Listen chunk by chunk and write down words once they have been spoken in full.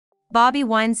Bobi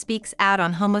Wine speaks out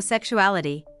on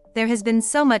homosexuality. There has been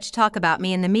so much talk about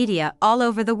me in the media all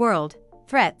over the world,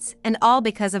 threats, and all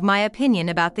because of my opinion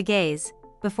about the gays.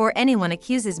 Before anyone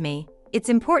accuses me, it's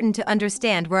important to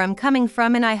understand where I'm coming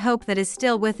from, and I hope that is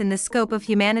still within the scope of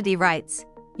humanity rights.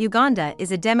 Uganda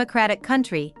is a democratic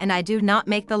country and I do not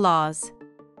make the laws.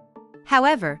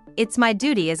 However, it's my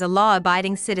duty as a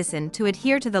law-abiding citizen to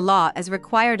adhere to the law as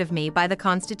required of me by the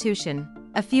Constitution.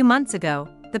 A few months ago,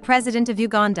 the President of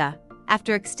Uganda,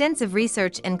 after extensive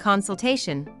research and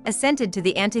consultation, assented to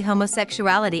the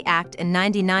Anti-Homosexuality Act, and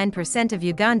 99% of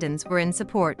Ugandans were in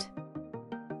support.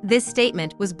 This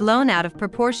statement was blown out of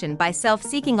proportion by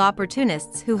self-seeking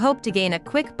opportunists who hope to gain a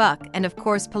quick buck and, of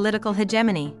course, political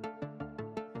hegemony.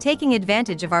 Taking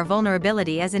advantage of our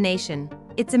vulnerability as a nation,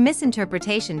 it's a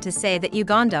misinterpretation to say that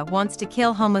Uganda wants to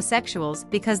kill homosexuals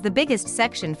because the biggest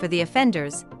section for the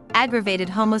offenders, aggravated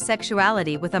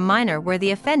homosexuality with a minor where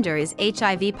the offender is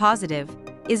HIV positive,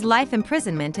 is life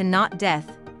imprisonment and not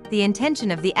death. The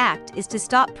intention of the act is to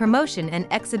stop promotion and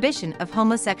exhibition of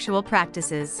homosexual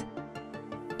practices.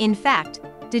 In fact,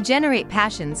 degenerate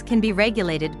passions can be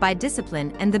regulated by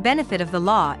discipline, and the benefit of the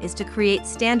law is to create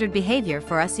standard behavior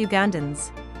for us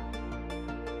Ugandans.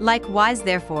 Likewise,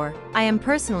 therefore, I am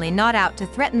personally not out to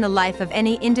threaten the life of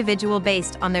any individual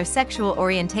based on their sexual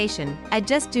orientation. I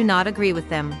just do not agree with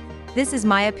them. This is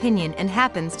my opinion and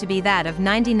happens to be that of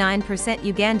 99%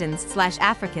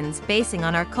 Ugandans/Africans, basing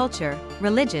on our culture,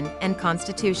 religion, and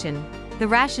constitution. The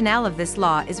rationale of this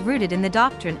law is rooted in the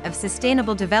doctrine of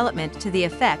sustainable development, to the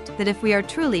effect that if we are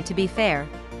truly to be fair,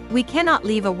 we cannot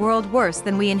leave a world worse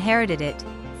than we inherited it.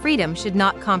 Freedom should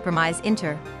not compromise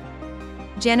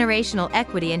intergenerational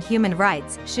equity, and human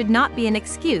rights should not be an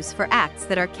excuse for acts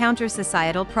that are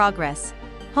counter-societal progress.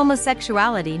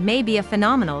 Homosexuality may be a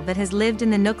phenomenon that has lived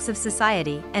in the nooks of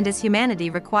society and as humanity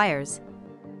requires.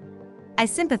 I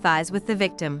sympathize with the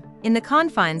victim, in the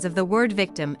confines of the word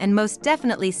victim, and most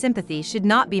definitely sympathy should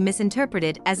not be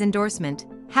misinterpreted as endorsement.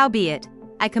 Howbeit,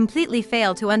 I completely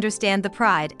fail to understand the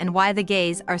pride and why the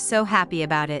gays are so happy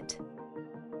about it.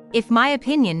 If my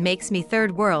opinion makes me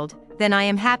third world, then I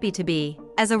am happy to be,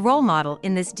 as a role model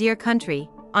in this dear country,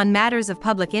 on matters of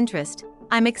public interest.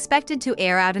 I'm expected to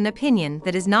air out an opinion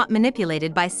that is not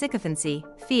manipulated by sycophancy,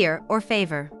 fear, or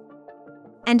favor.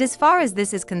 And as far as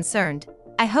this is concerned,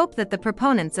 I hope that the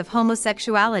proponents of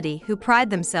homosexuality who pride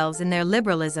themselves in their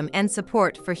liberalism and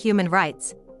support for human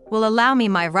rights will allow me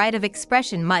my right of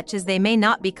expression, much as they may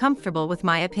not be comfortable with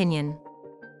my opinion.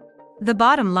 The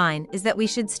bottom line is that we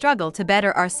should struggle to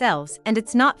better ourselves, and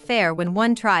it's not fair when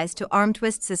one tries to arm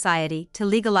twist society to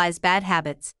legalize bad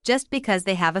habits just because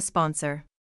they have a sponsor.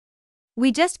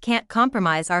 We just can't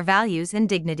compromise our values and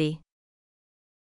dignity.